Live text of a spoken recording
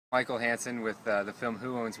Michael Hanson with the film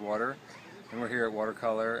Who Owns Water, and we're here at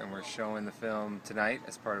WaterColor and we're showing the film tonight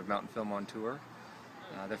as part of MountainFilm on tour.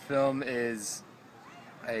 The film is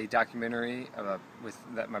a documentary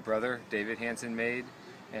that my brother David Hanson made,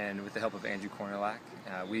 and with the help of Andrew Cornelak.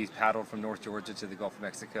 We paddled from North Georgia to the Gulf of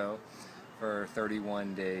Mexico for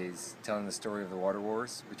 31 days, telling the story of the water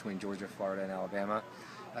wars between Georgia, Florida, and Alabama.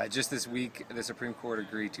 Just this week, the Supreme Court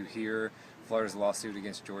agreed to hear Florida's lawsuit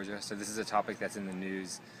against Georgia, so this is a topic that's in the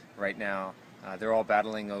news right now. They're all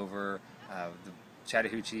battling over the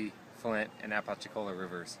Chattahoochee, Flint, and Apalachicola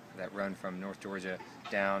rivers that run from North Georgia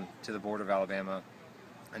down to the border of Alabama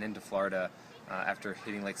and into Florida after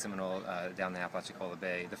hitting Lake Seminole down the Apalachicola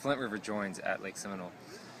Bay. The Flint River joins at Lake Seminole.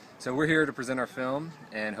 So we're here to present our film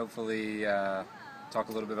and hopefully talk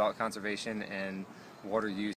a little bit about conservation and water use